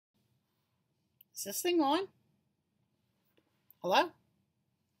Is this thing on? Hello?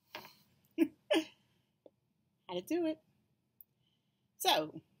 How to do it.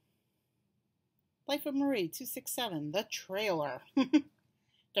 So, Life of Marie 267, the trailer.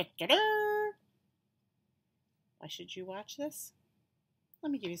 Da, da, da. Why should you watch this?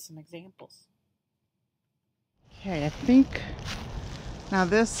 Let me give you some examples. Okay, I think now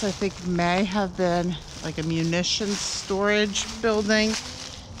this may have been like a munitions storage building.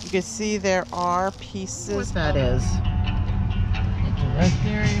 You can see there are pieces. What that is? It's a rest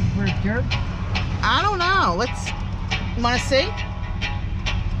area for a church? I don't know. Let's. You want to see?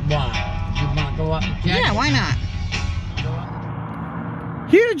 Why? You want to go up and check? Yeah, why not?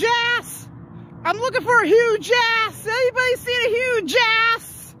 Huge ass! I'm looking for a huge ass! Anybody seen a huge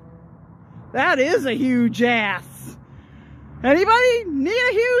ass? That is a huge ass. Anybody need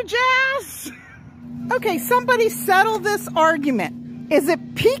a huge ass? Okay, somebody settle this argument. Is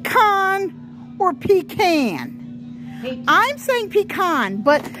it pecan or pecan? Pecan. I'm saying pecan,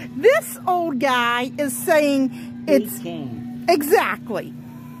 but this old guy is saying it's Pecan. exactly.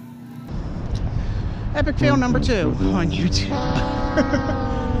 Epic fail number 2 on YouTube.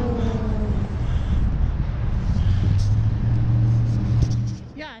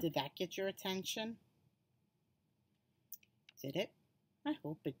 Yeah. Did that get your attention? Did it? I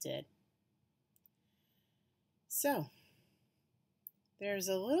hope it did. So, there's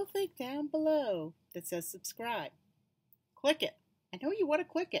a little thing down below that says subscribe. Click it. I know you want to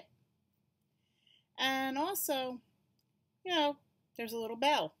click it. And also, you know, there's a little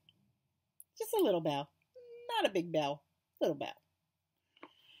bell. Just a little bell. Not a big bell. Little bell.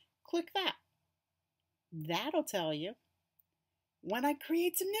 Click that. That'll tell you when I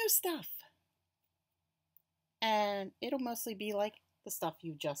create some new stuff. And it'll mostly be like the stuff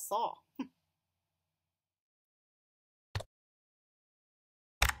you just saw.